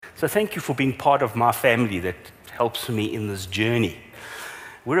So thank you for being part of my family that helps me in this journey.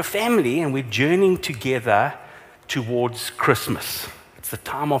 We're a family and we're journeying together towards Christmas. It's the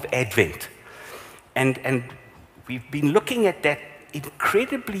time of Advent. And we've been looking at that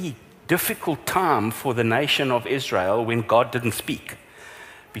incredibly difficult time for the nation of Israel when God didn't speak.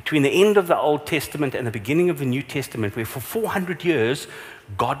 Between the end of the Old Testament and the beginning of the New Testament, where for 400 years,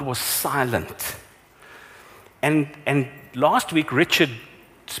 God was silent. And last week, Richard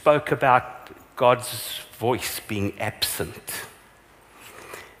spoke about God's voice being absent.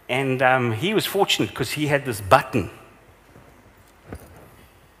 And he was fortunate because he had this button.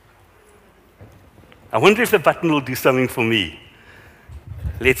 I wonder if the button will do something for me.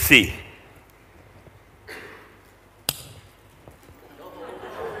 Let's see.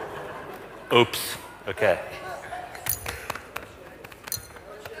 Oops, okay.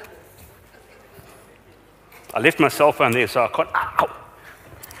 I left my cell phone there, so I can't, ow!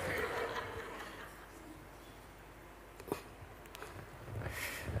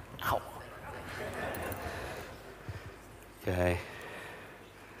 Ow. Okay.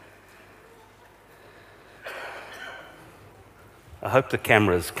 I hope the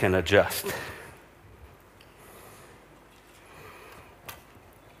cameras can adjust.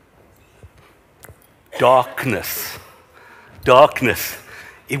 Darkness. Darkness.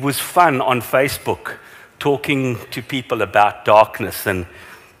 It was fun on Facebook talking to people about darkness and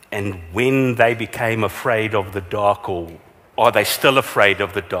when they became afraid of the dark, or are they still afraid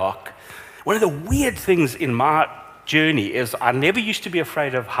of the dark. One of the weird things in my journey is I never used to be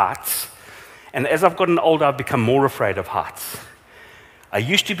afraid of heights, and as I've gotten older, I've become more afraid of heights. I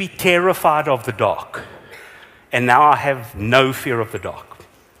used to be terrified of the dark, and now I have no fear of the dark.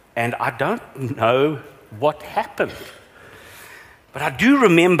 And I don't know what happened. But I do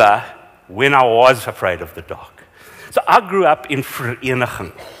remember when I was afraid of the dark. So I grew up in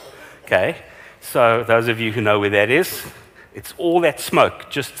Vereeniging, okay? So those of you who know where that is, it's all that smoke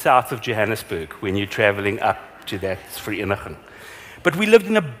just south of Johannesburg when you're traveling up to that Vereeniging. But we lived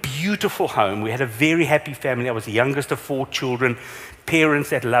in a beautiful home. We had a very happy family. I was the youngest of 4 children,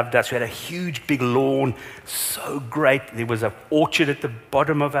 parents that loved us. We had a huge, big lawn, so great. There was an orchard at the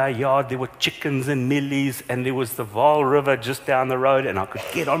bottom of our yard. There were chickens and millies, and there was the Vaal River just down the road, and I could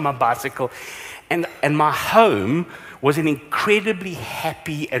get on my bicycle. And my home was an incredibly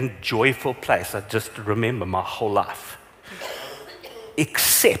happy and joyful place. I just remember my whole life.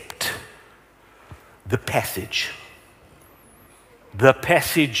 Except the passage. The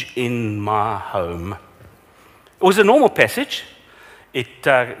passage in my home. It was a normal passage. It,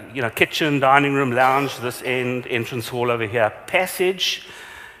 kitchen, dining room, lounge, this end, entrance hall over here. Passage,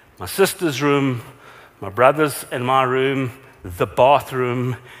 my sister's room, my brother's and my room, the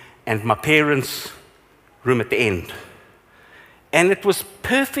bathroom, and my parents' room at the end. And it was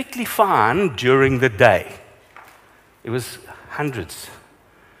perfectly fine during the day. It was hundreds.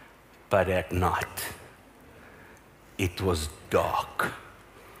 But at night, it was dark.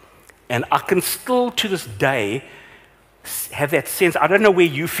 And I can still, to this day, have that sense. I don't know where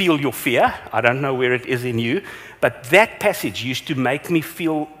you feel your fear. I don't know where it is in you. But that passage used to make me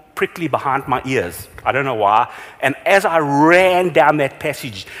feel prickly behind my ears. I don't know why. And as I ran down that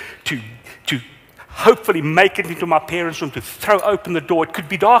passage to hopefully make it into my parents' room, to throw open the door, it could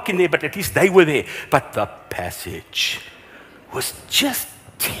be dark in there, but at least they were there. But the passage was just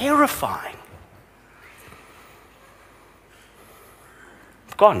terrifying.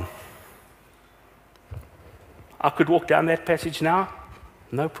 Gone. I could walk down that passage now,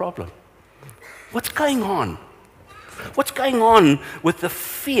 no problem. What's going on? What's going on with the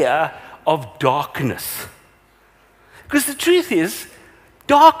fear of darkness? Because the truth is,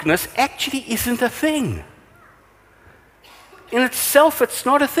 darkness actually isn't a thing. In itself, it's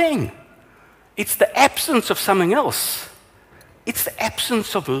not a thing. It's the absence of something else. It's the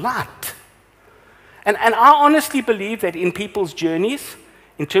absence of light. And I honestly believe that in people's journeys,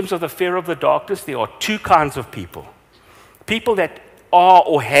 in terms of the fear of the darkness, there are 2 kinds of people. People that are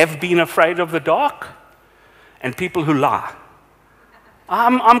or have been afraid of the dark, and people who lie.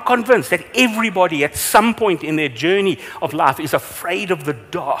 I'm convinced that everybody at some point in their journey of life is afraid of the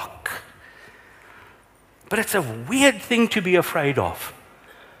dark. But it's a weird thing to be afraid of,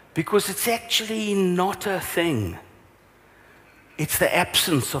 because it's actually not a thing. It's the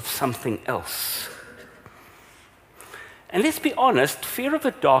absence of something else. And let's be honest, fear of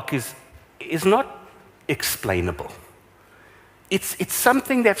the dark is not explainable. It's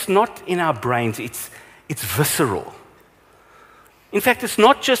something that's not in our brains. It's visceral. In fact, it's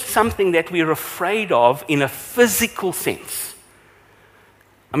not just something that we're afraid of in a physical sense.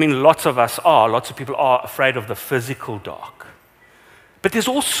 I mean, lots of people are afraid of the physical dark. But there's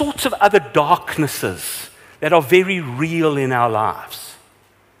all sorts of other darknesses that are very real in our lives.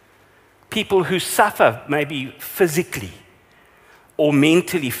 People who suffer maybe physically or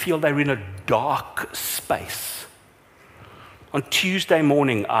mentally feel they're in a dark space. On Tuesday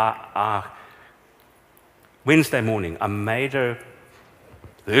morning, Wednesday morning,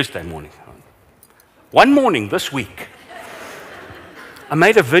 Thursday morning, one morning this week, I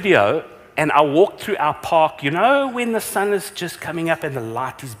made a video and I walked through our park, you know, when the sun is just coming up and the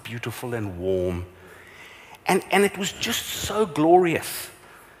light is beautiful and warm. And it was just so glorious.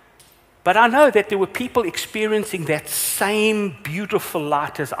 But I know that there were people experiencing that same beautiful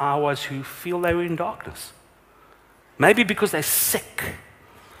light as I was who feel they were in darkness. Maybe because they're sick.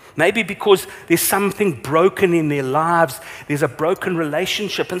 Maybe because there's something broken in their lives. There's a broken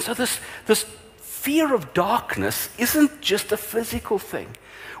relationship. And so this fear of darkness isn't just a physical thing.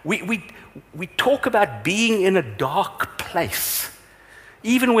 We talk about being in a dark place,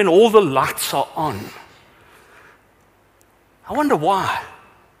 even when all the lights are on. I wonder why.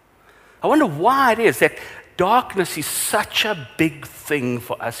 I wonder why it is that darkness is such a big thing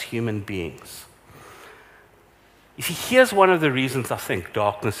for us human beings. You see, here's one of the reasons I think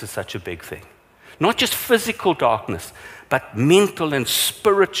darkness is such a big thing. Not just physical darkness, but mental and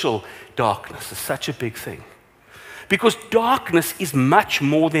spiritual darkness is such a big thing. Because darkness is much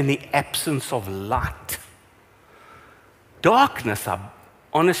more than the absence of light. Darkness, I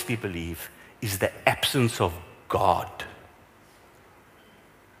honestly believe, is the absence of God.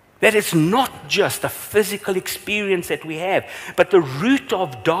 That it's not just a physical experience that we have, but the root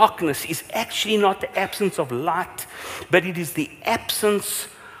of darkness is actually not the absence of light, but it is the absence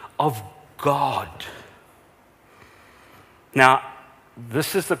of God. Now,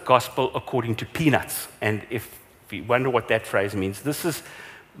 this is the gospel according to Peanuts. And if you wonder what that phrase means, this is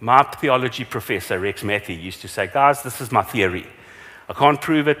my theology professor, Rex Matthew, used to say, guys, this is my theory. I can't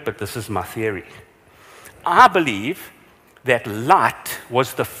prove it, but this is my theory. I believe that light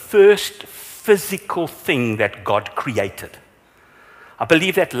was the first physical thing that God created. I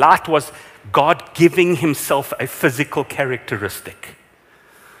believe that light was God giving himself a physical characteristic.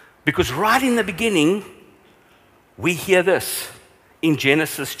 Because right in the beginning, we hear this in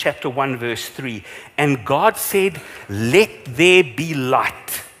Genesis chapter 1, verse 3. And God said, let there be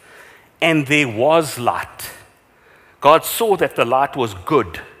light. And there was light. God saw that the light was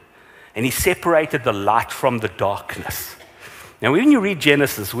good. And he separated the light from the darkness. Now, when you read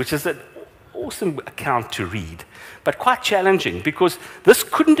Genesis, which is an awesome account to read, but quite challenging, because this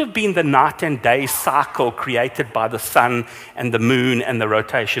couldn't have been the night and day cycle created by the sun and the moon and the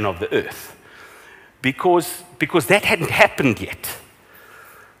rotation of the earth, because that hadn't happened yet.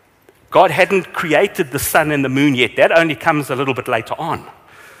 God hadn't created the sun and the moon yet. That only comes a little bit later on.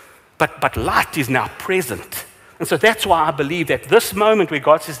 But light is now present. And so that's why I believe that this moment where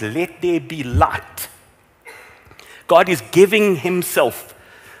God says, let there be light, God is giving himself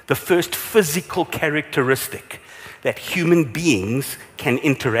the first physical characteristic that human beings can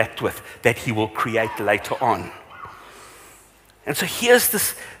interact with, that he will create later on. And so here's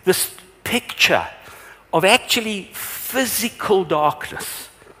this picture of actually physical darkness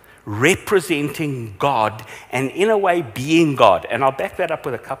representing God and in a way being God. And I'll back that up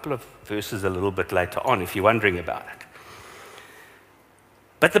with a couple of verses a little bit later on if you're wondering about it.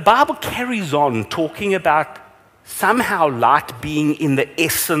 But the Bible carries on talking about somehow light being in the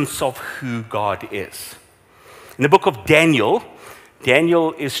essence of who God is. In the book of Daniel,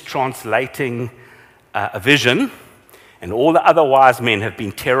 Daniel is translating a vision, and all the other wise men have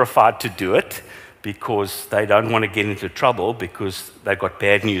been terrified to do it because they don't want to get into trouble because they've got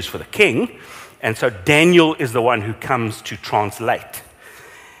bad news for the king. And so Daniel is the one who comes to translate.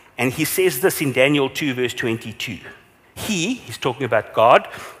 And he says this in Daniel 2, verse 22. He's talking about God,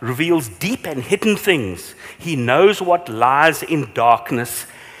 reveals deep and hidden things. He knows what lies in darkness,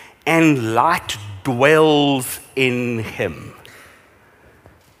 and light dwells in him.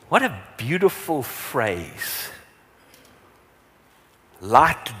 What a beautiful phrase.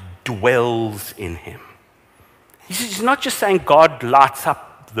 Light dwells in him. He's not just saying God lights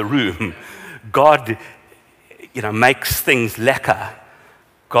up the room. God, makes things lacquer.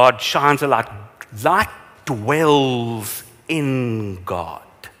 God shines a light. Light dwells in God.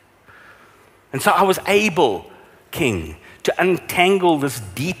 And so I was able, King, to untangle this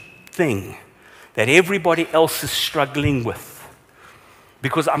deep thing that everybody else is struggling with,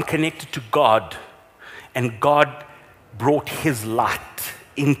 because I'm connected to God, and God brought his light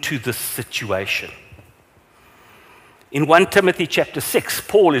into this situation. In 1 Timothy chapter 6,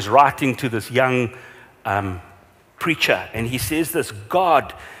 Paul is writing to this young preacher, and he says this: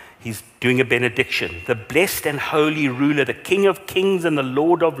 God He's doing a benediction. The blessed and holy ruler, the King of kings and the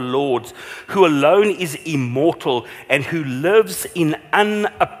Lord of lords, who alone is immortal and who lives in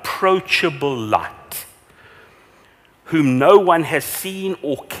unapproachable light, whom no one has seen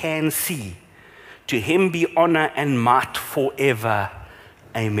or can see. To him be honor and might forever.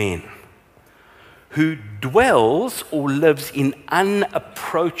 Amen. Who dwells or lives in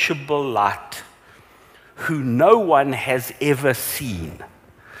unapproachable light, who no one has ever seen.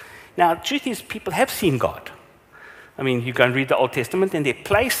 Now, the truth is, people have seen God. I mean, you go and read the Old Testament, and there are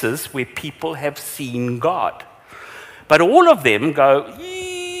places where people have seen God. But all of them go,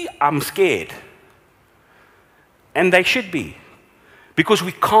 I'm scared. And they should be. Because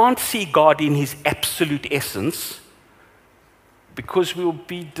we can't see God in his absolute essence, because we'll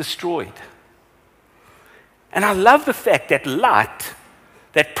be destroyed. And I love the fact that light,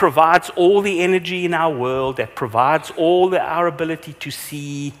 that provides all the energy in our world, that provides all our ability to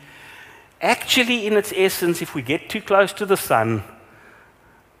see, actually, in its essence, if we get too close to the sun,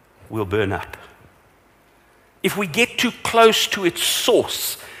 we'll burn up. If we get too close to its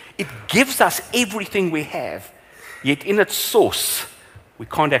source, it gives us everything we have, yet in its source, we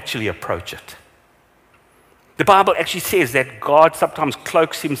can't actually approach it. The Bible actually says that God sometimes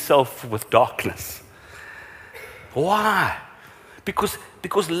cloaks himself with darkness. Why? Because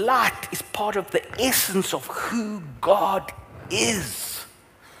light is part of the essence of who God is.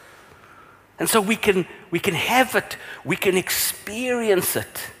 And so we can have it, we can experience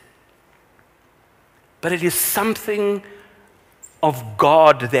it. But it is something of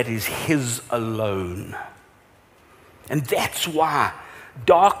God that is his alone. And that's why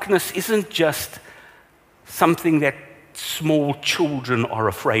darkness isn't just something that small children are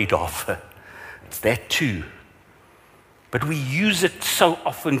afraid of. It's that too. But we use it so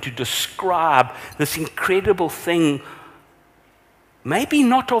often to describe this incredible thing, maybe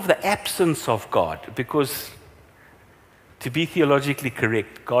not of the absence of God, because to be theologically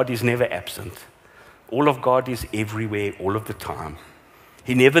correct, God is never absent. All of God is everywhere, all of the time.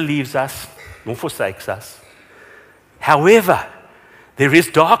 He never leaves us, nor forsakes us. However, there is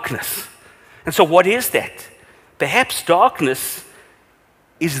darkness. And so what is that? Perhaps darkness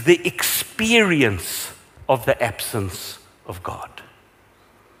is the experience of the absence of God.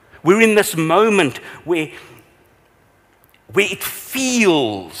 We're in this moment where it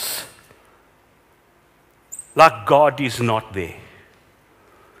feels like God is not there.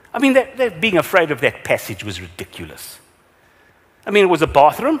 I mean, that being afraid of that passage was ridiculous. I mean, it was a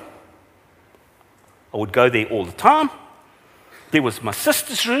bathroom. I would go there all the time. There was my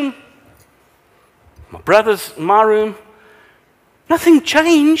sister's room, my brother's, my room. Nothing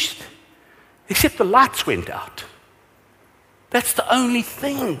changed except the lights went out. That's the only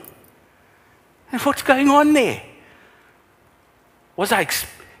thing. And what's going on there?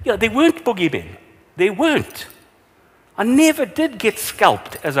 There weren't boogeymen. There weren't. I never did get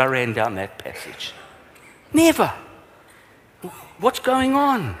scalped as I ran down that passage. Never. What's going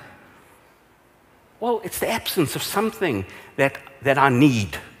on? Well, it's the absence of something that I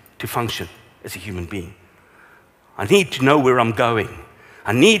need to function as a human being. I need to know where I'm going.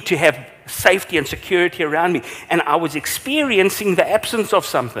 I need to have safety and security around me. And I was experiencing the absence of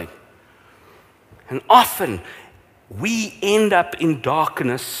something. And often we end up in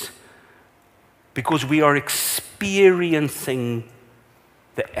darkness because we are experiencing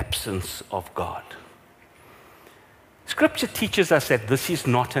the absence of God. Scripture teaches us that this is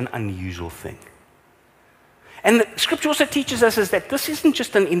not an unusual thing. And the Scripture also teaches us is that this isn't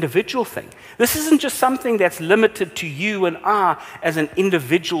just an individual thing. This isn't just something that's limited to you and I as an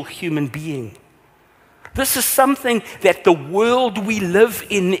individual human being. This is something that the world we live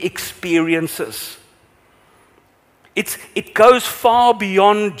in experiences. It goes far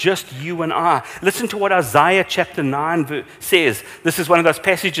beyond just you and I. Listen to what Isaiah chapter 9 says. This is one of those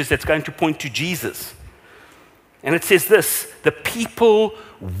passages that's going to point to Jesus. And it says this: the people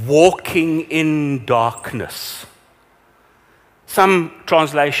walking in darkness. Some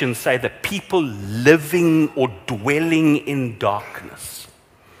translations say the people living or dwelling in darkness.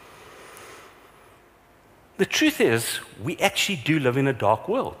 The truth is, we actually do live in a dark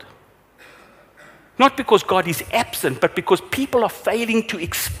world. Not because God is absent, but because people are failing to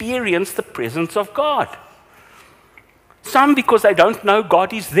experience the presence of God. Some because they don't know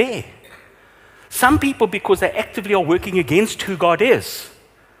God is there. Some people because they actively are working against who God is.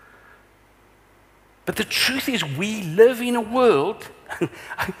 But the truth is, we live in a world,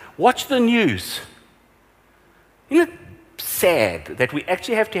 watch the news. Isn't it sad that we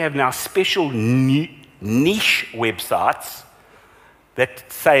actually have to have now special niche websites that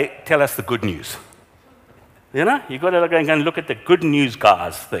tell us the good news? You know, you've got to go and look at the good news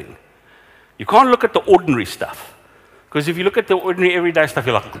guys thing. You can't look at the ordinary stuff. Because if you look at the ordinary, everyday stuff,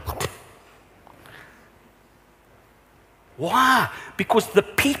 you're like, why? Because the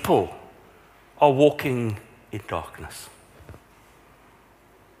people are walking in darkness.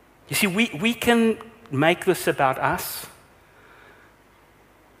 You see, we can make this about us.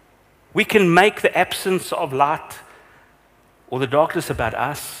 We can make the absence of light or the darkness about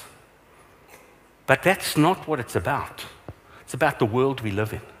us. But that's not what it's about. It's about the world we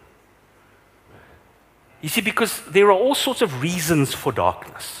live in. You see, because there are all sorts of reasons for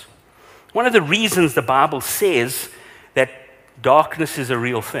darkness. One of the reasons the Bible says that darkness is a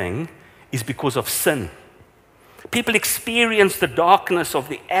real thing is because of sin. People experience the darkness of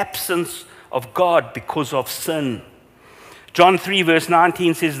the absence of God because of sin. John 3 verse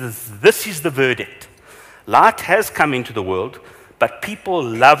 19 says, this is the verdict. Light has come into the world, but people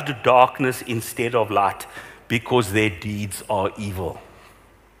loved darkness instead of light because their deeds are evil.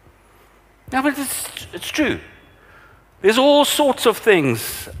 Now, but it's true. There's all sorts of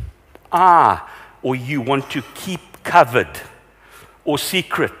things or you want to keep covered or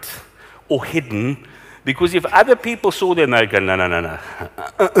secret or hidden, because if other people saw them, they'd go, no.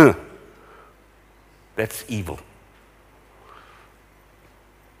 That's evil.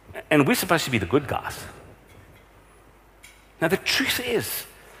 And we're supposed to be the good guys. Now, the truth is,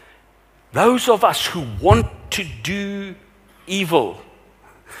 those of us who want to do evil,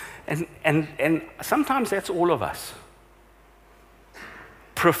 and sometimes that's all of us,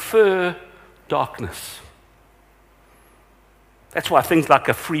 prefer darkness. That's why things like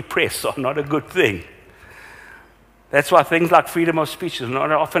a free press are not a good thing. That's why things like freedom of speech is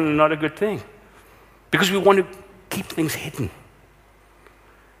often not a good thing. Because we want to keep things hidden.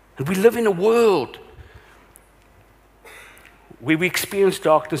 And we live in a world where we experience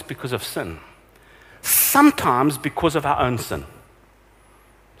darkness because of sin. Sometimes because of our own sin.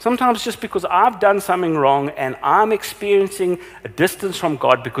 Sometimes just because I've done something wrong and I'm experiencing a distance from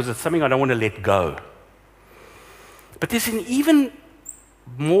God because it's something I don't want to let go. But there's an even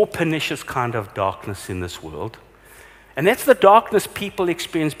more pernicious kind of darkness in this world. And that's the darkness people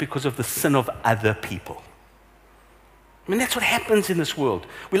experience because of the sin of other people. I mean, that's what happens in this world.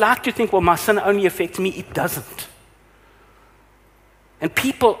 We like to think, well, my sin only affects me. It doesn't. And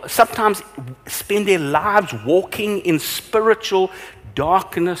people sometimes spend their lives walking in spiritual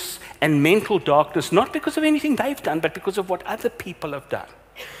darkness and mental darkness, not because of anything they've done, but because of what other people have done.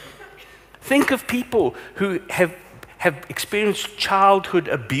 Think of people who have experienced childhood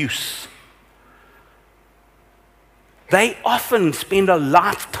abuse. They often spend a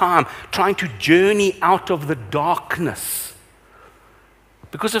lifetime trying to journey out of the darkness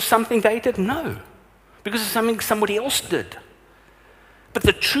because of something they didn't know, because of something somebody else did. But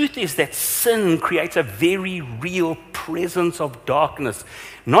the truth is that sin creates a very real presence of darkness,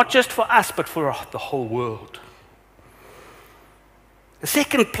 not just for us, but for the whole world. The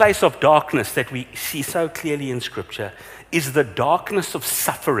second place of darkness that we see so clearly in Scripture is the darkness of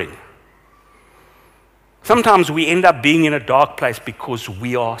suffering. Sometimes we end up being in a dark place because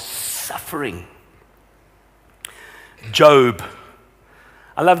we are suffering. Job.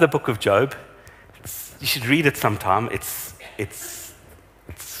 I love the book of Job. You should read it sometime. It's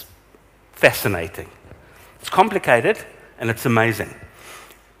fascinating. It's complicated and it's amazing.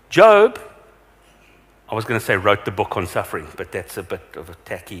 Job, I was going to say wrote the book on suffering, but that's a bit of a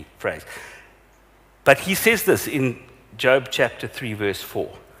tacky phrase. But he says this in Job chapter 3, verse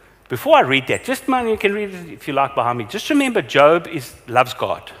 4. Before I read that, you can read it if you like behind me. Just remember, Job loves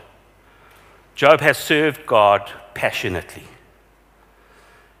God. Job has served God passionately.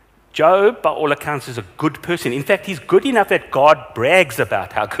 Job, by all accounts, is a good person. In fact, he's good enough that God brags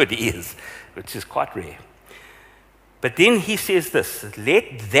about how good he is, which is quite rare. But then he says this,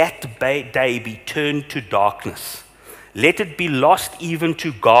 let that day be turned to darkness. Let it be lost even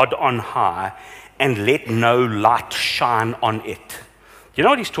to God on high, and let no light shine on it. Do you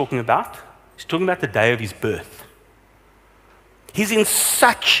know what he's talking about? He's talking about the day of his birth. He's in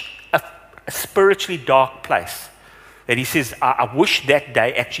such a spiritually dark place that he says, I wish that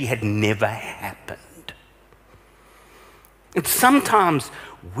day actually had never happened. And sometimes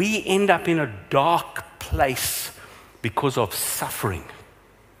we end up in a dark place because of suffering.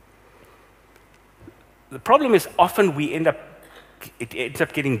 The problem is often it ends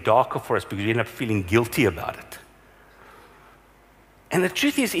up getting darker for us because we end up feeling guilty about it. And the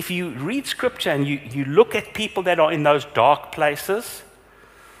truth is, if you read Scripture and you look at people that are in those dark places,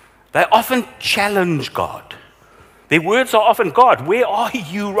 they often challenge God. Their words are often, God, where are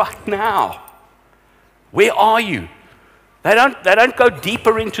you right now? Where are you? They don't go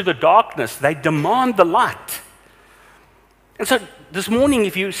deeper into the darkness. They demand the light. And so this morning,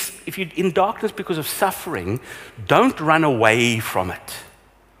 if you're in darkness because of suffering, don't run away from it.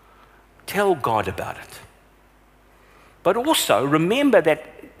 Tell God about it. But also remember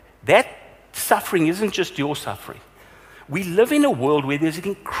that suffering isn't just your suffering. We live in a world where there's an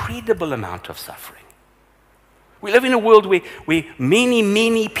incredible amount of suffering. We live in a world where many,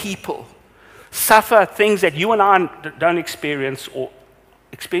 many people suffer things that you and I don't experience or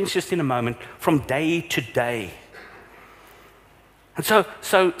experience just in a moment from day to day. And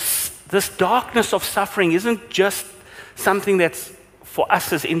so this darkness of suffering isn't just something that's for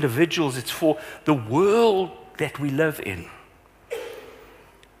us as individuals, it's for the world that we live in.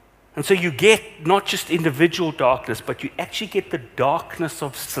 And so you get not just individual darkness, but you actually get the darkness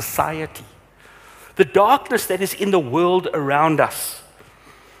of society. The darkness that is in the world around us.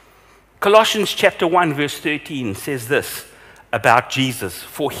 Colossians chapter 1 verse 13 says this about Jesus.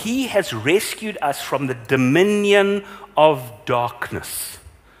 For he has rescued us from the dominion of darkness.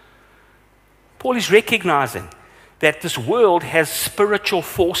 Paul is recognizing that this world has spiritual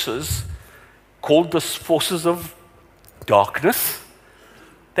forces called the forces of darkness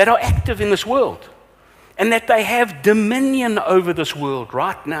that are active in this world, and that they have dominion over this world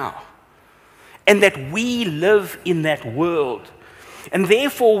right now, and that we live in that world, and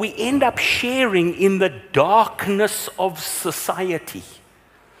therefore we end up sharing in the darkness of society.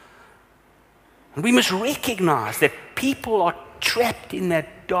 And we must recognize that people are trapped in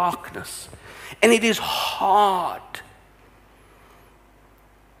that darkness, and it is hard.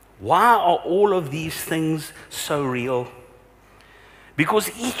 Why are all of these things so real? Because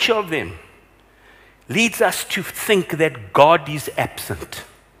each of them leads us to think that God is absent.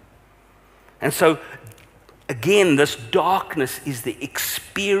 And so, again, this darkness is the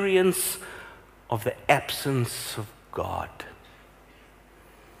experience of the absence of God.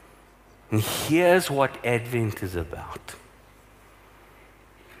 And here's what Advent is about.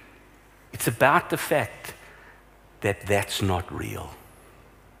 It's about the fact that that's not real.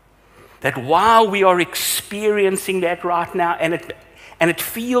 That while we are experiencing that right now, and it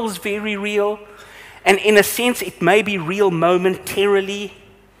feels very real, and in a sense it may be real momentarily,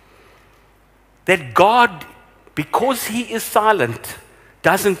 that God, because he is silent,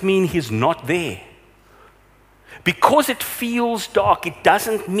 doesn't mean he's not there. Because it feels dark, it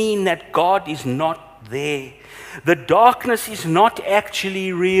doesn't mean that God is not there. The darkness is not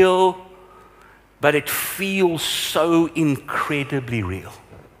actually real, but it feels so incredibly real.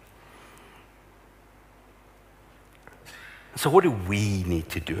 So what do we need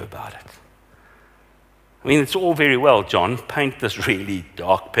to do about it? I mean, it's all very well, John, paint this really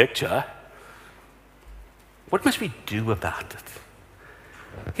dark picture. What must we do about it?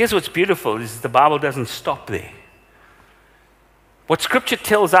 Here's what's beautiful, is the Bible doesn't stop there. What Scripture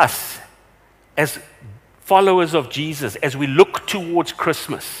tells us as followers of Jesus, as we look towards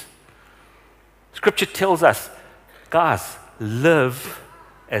Christmas, Scripture tells us, guys, live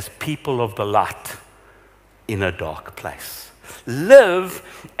as people of the light in a dark place. Live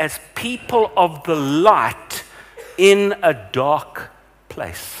as people of the light in a dark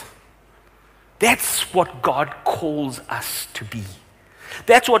place. That's what God calls us to be.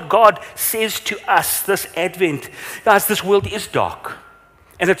 That's what God says to us this Advent. Guys, this world is dark.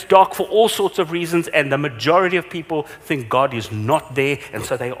 And it's dark for all sorts of reasons, and the majority of people think God is not there, and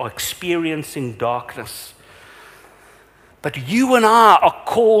so they are experiencing darkness. But you and I are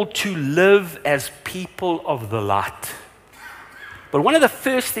called to live as people of the light. But one of the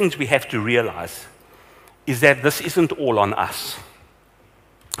first things we have to realize is that this isn't all on us.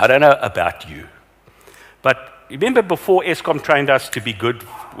 I don't know about you, but remember before ESCOM trained us to be good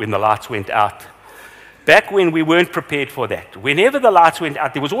when the lights went out? Back when we weren't prepared for that, whenever the lights went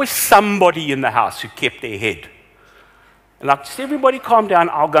out, there was always somebody in the house who kept their head. And like, just everybody calm down,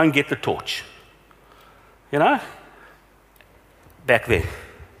 I'll go and get the torch. You know? Back then.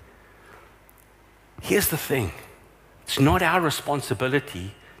 Here's the thing. It's not our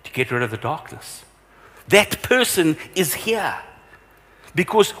responsibility to get rid of the darkness. That person is here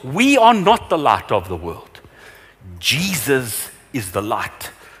because we are not the light of the world. Jesus is the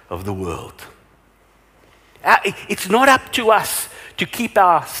light of the world. It's not up to us to keep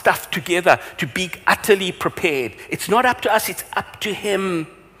our stuff together, to be utterly prepared. It's not up to us, it's up to him.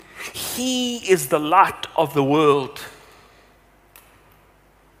 He is the light of the world.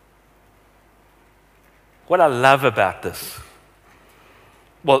 What I love about this,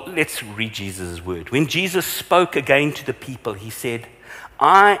 well, let's read Jesus' word. When Jesus spoke again to the people, he said,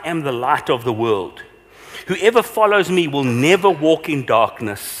 I am the light of the world. Whoever follows me will never walk in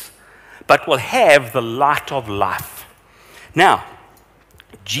darkness, but will have the light of life. Now,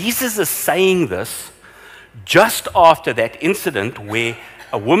 Jesus is saying this just after that incident where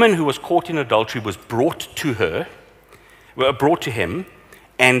a woman who was caught in adultery was brought to him,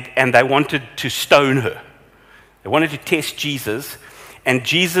 and they wanted to stone her. They wanted to test Jesus, and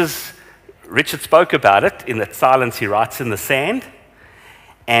Jesus, Richard spoke about it in that silence he writes in the sand,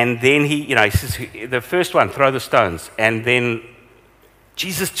 and then he says, the first one, throw the stones, and then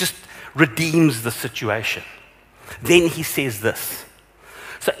Jesus just redeems the situation. Then he says this.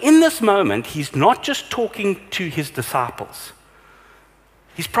 So in this moment, he's not just talking to his disciples.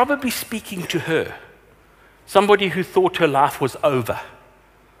 He's probably speaking to her, somebody who thought her life was over,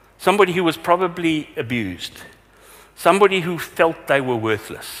 somebody who was probably abused, somebody who felt they were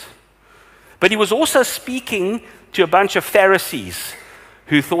worthless. But he was also speaking to a bunch of Pharisees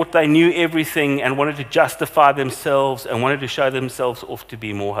who thought they knew everything and wanted to justify themselves and wanted to show themselves off to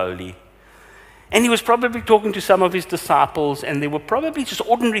be more holy. And he was probably talking to some of his disciples, and they were probably just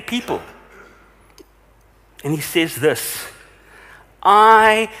ordinary people. And he says this,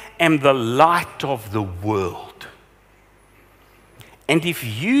 I am the light of the world. And if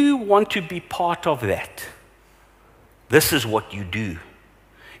you want to be part of that, this is what you do.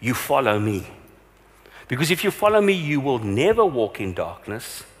 You follow me. Because if you follow me, you will never walk in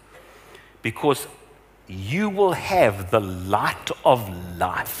darkness, because you will have the light of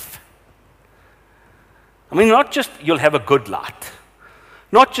life. I mean, not just you'll have a good light,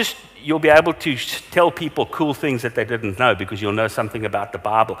 not just you'll be able to tell people cool things that they didn't know because you'll know something about the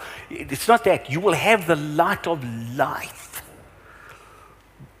Bible. It's not that. You will have the light of life,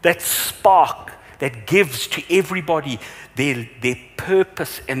 that spark that gives to everybody their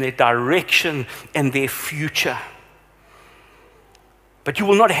purpose and their direction and their future. But you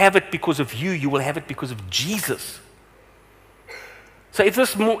will not have it because of you. You will have it because of Jesus. So if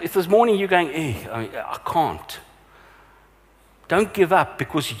this morning you're going, I can't, don't give up,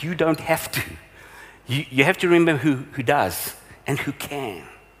 because you don't have to. You have to remember who does and who can.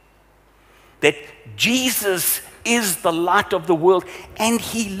 That Jesus is the light of the world, and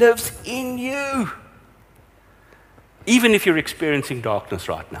he lives in you. Even if you're experiencing darkness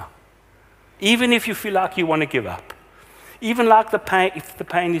right now. Even if you feel like you want to give up. Even like if the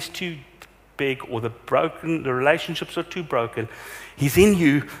pain is too big, or the relationships are too broken, he's in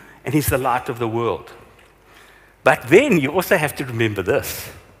you and he's the light of the world. But then you also have to remember this.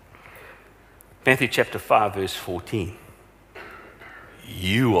 Matthew chapter 5, verse 14.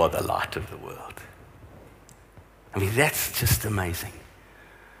 You are the light of the world. I mean, that's just amazing.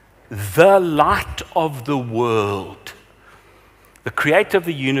 The light of the world. The creator of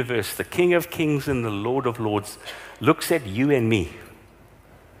the universe, the King of kings and the Lord of lords, looks at you and me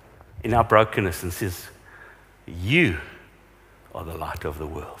in our brokenness and says, you are the light of the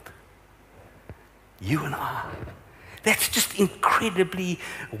world. You and I. That's just incredibly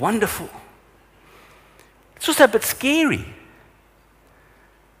wonderful. It's also a bit scary.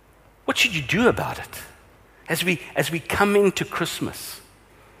 What should you do about it as we come into Christmas?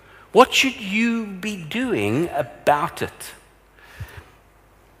 What should you be doing about it?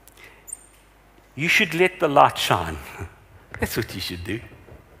 You should let the light shine. That's what you should do.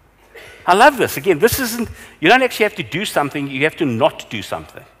 I love this. Again, you don't actually have to do something, you have to not do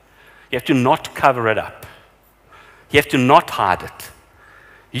something. You have to not cover it up. You have to not hide it.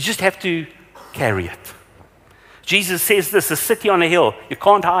 You just have to carry it. Jesus says this, a city on a hill, you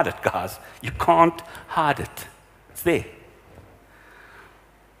can't hide it, guys. You can't hide it. It's there.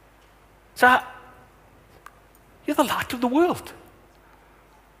 So, you're the light of the world.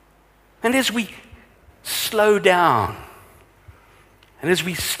 And as we slow down, and as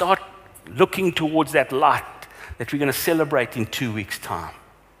we start looking towards that light that we're going to celebrate in 2 weeks' time,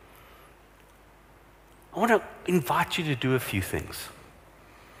 I want to invite you to do a few things.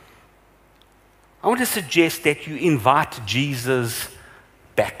 I want to suggest that you invite Jesus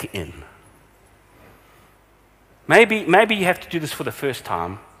back in. Maybe you have to do this for the first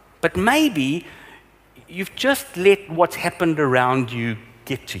time, but maybe you've just let what's happened around you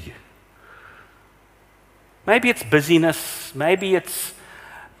get to you. Maybe it's busyness, maybe it's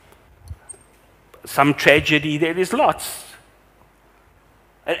some tragedy, there's lots.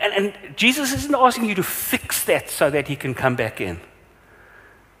 And Jesus isn't asking you to fix that so that he can come back in.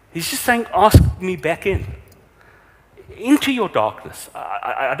 He's just saying, ask me back in. Into your darkness.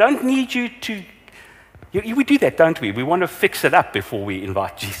 I don't need you to... We do that, don't we? We want to fix it up before we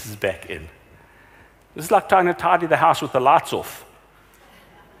invite Jesus back in. It's like trying to tidy the house with the lights off,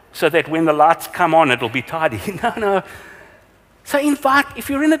 so that when the lights come on, it'll be tidy. No. So if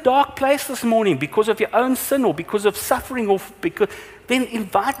you're in a dark place this morning because of your own sin or because of suffering, then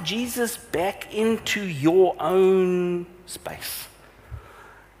invite Jesus back into your own space.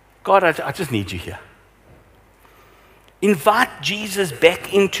 God, I just need you here. Invite Jesus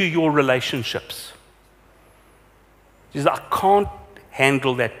back into your relationships. Jesus, I can't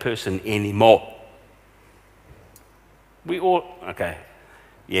handle that person anymore. We all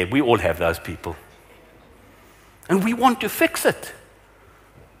have those people. And we want to fix it.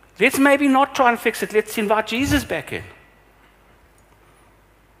 Let's maybe not try and fix it. Let's invite Jesus back in.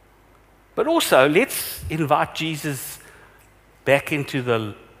 But also, let's invite Jesus back into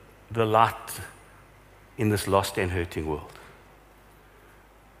the light in this lost and hurting world.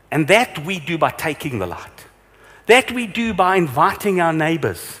 And that we do by taking the light. That we do by inviting our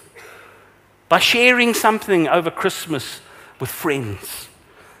neighbors, by sharing something over Christmas with friends,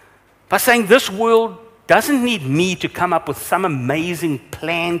 by saying this world doesn't need me to come up with some amazing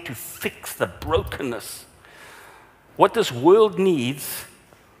plan to fix the brokenness. What this world needs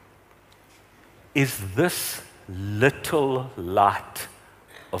is this little light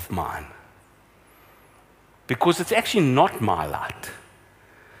of mine. Because it's actually not my light.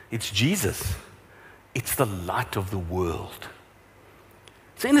 It's Jesus. It's the light of the world.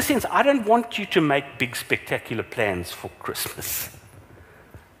 So in a sense, I don't want you to make big, spectacular plans for Christmas.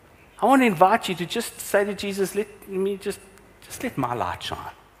 I want to invite you to just say to Jesus, let me just let my light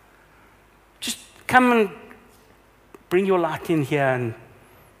shine. Just come and bring your light in here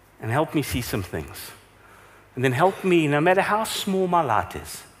and help me see some things. And then help me, no matter how small my light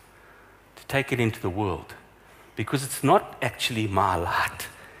is, to take it into the world. Because it's not actually my light.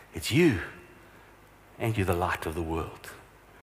 It's you. And you're the light of the world.